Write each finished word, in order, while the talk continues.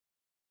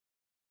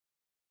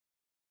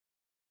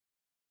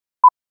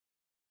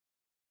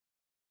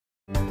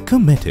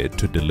Committed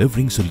to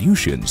delivering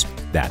solutions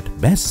that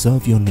best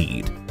serve your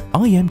need,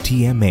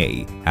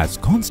 IMTMA has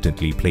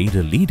constantly played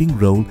a leading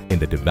role in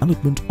the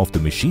development of the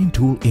machine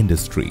tool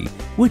industry,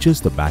 which is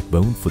the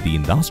backbone for the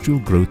industrial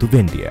growth of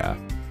India.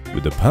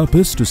 With the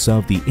purpose to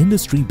serve the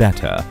industry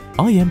better,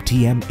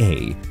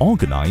 IMTMA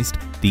organized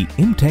the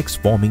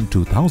IMTEX Forming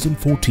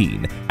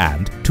 2014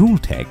 and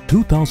ToolTech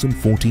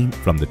 2014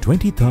 from the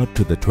 23rd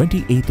to the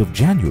 28th of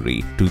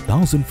January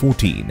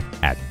 2014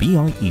 at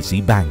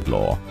BIEC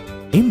Bangalore.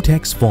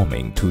 IMTEX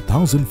Forming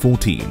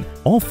 2014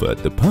 offered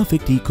the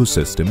perfect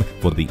ecosystem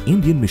for the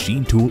Indian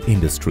machine tool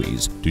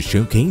industries to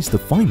showcase the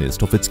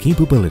finest of its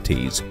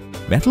capabilities.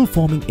 Metal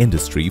forming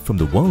industry from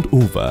the world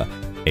over,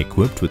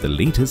 equipped with the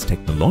latest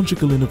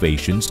technological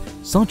innovations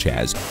such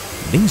as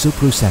laser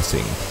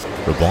processing,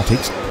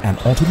 robotics and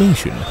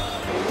automation,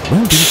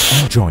 welding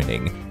and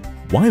joining,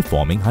 wire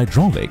forming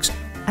hydraulics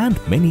and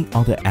many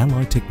other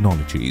allied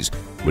technologies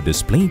were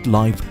displayed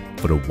live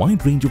for a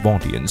wide range of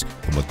audience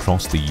from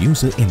across the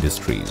user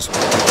industries.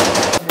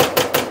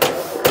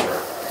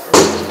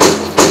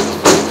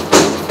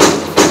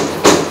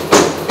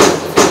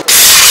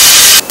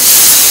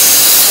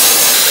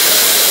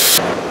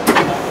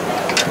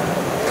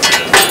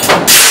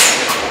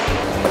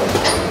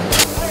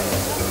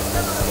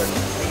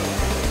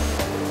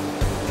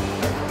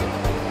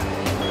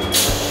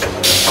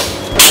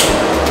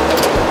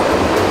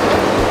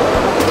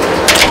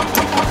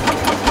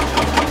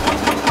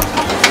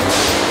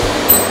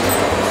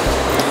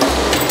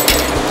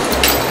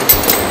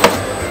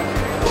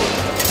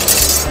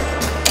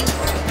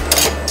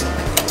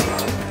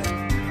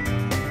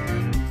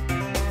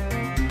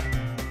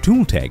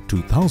 ToolTech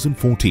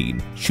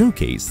 2014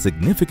 showcased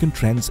significant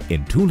trends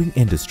in tooling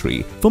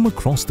industry from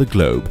across the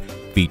globe,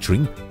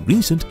 featuring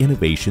recent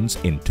innovations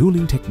in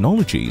tooling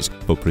technologies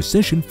for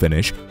precision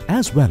finish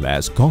as well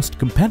as cost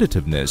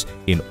competitiveness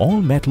in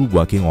all metal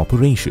working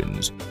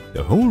operations.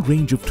 The whole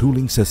range of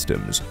tooling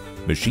systems,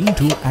 machine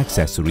tool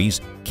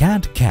accessories,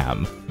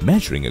 CAD/CAM,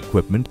 measuring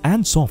equipment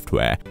and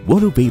software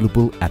were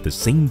available at the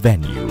same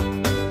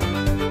venue.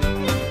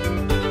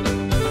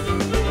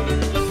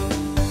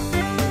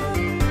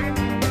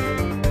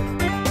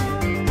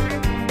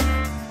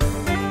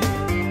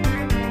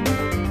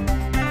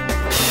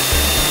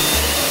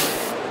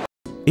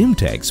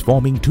 IMTEX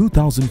Forming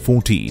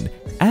 2014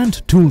 and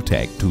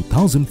ToolTech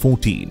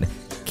 2014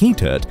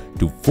 catered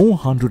to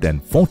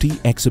 440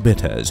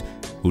 exhibitors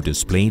who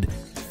displayed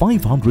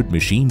 500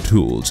 machine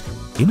tools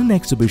in an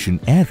exhibition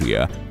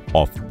area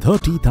of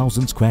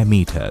 30,000 square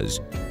meters.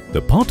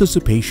 The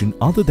participation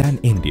other than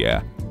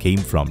India came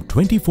from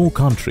 24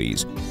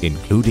 countries,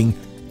 including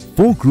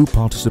 4 group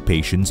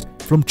participations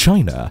from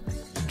China,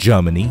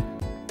 Germany,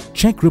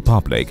 Czech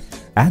Republic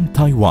and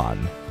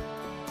Taiwan.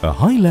 A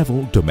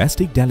high-level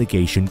domestic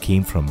delegation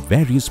came from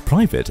various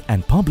private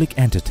and public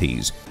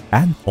entities,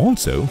 and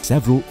also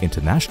several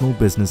international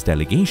business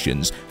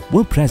delegations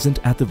were present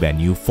at the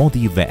venue for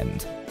the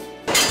event.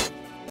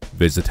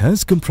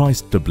 Visitors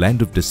comprised a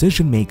blend of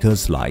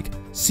decision-makers like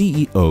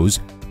CEOs,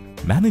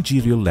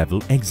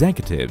 managerial-level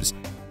executives,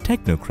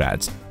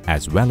 technocrats,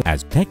 as well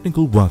as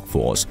technical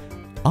workforce,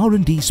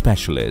 R&D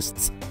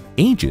specialists,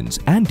 agents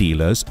and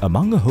dealers,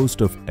 among a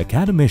host of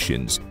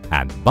academicians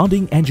and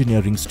budding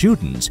engineering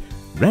students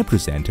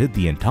represented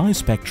the entire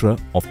spectrum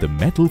of the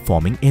metal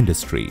forming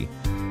industry.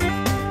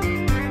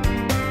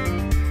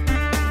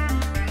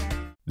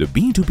 The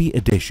B2B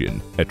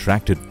edition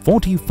attracted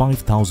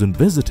 45,000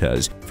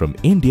 visitors from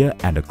India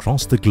and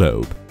across the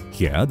globe.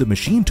 Here, the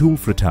machine tool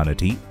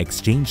fraternity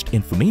exchanged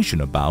information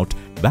about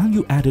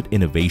value-added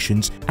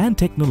innovations and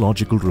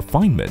technological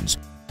refinements.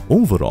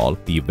 Overall,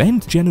 the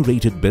event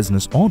generated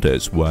business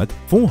orders worth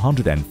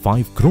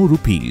 405 crore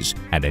rupees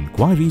and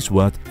enquiries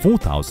worth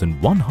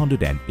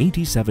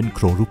 4,187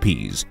 crore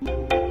rupees.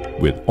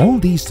 With all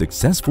these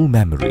successful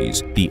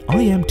memories, the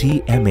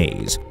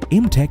IMTMA's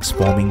IMTEX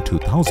Forming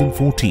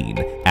 2014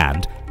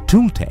 and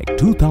ToolTech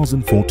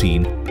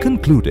 2014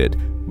 concluded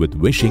with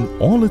wishing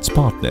all its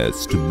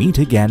partners to meet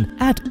again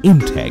at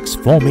IMTEX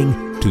Forming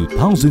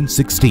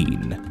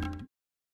 2016.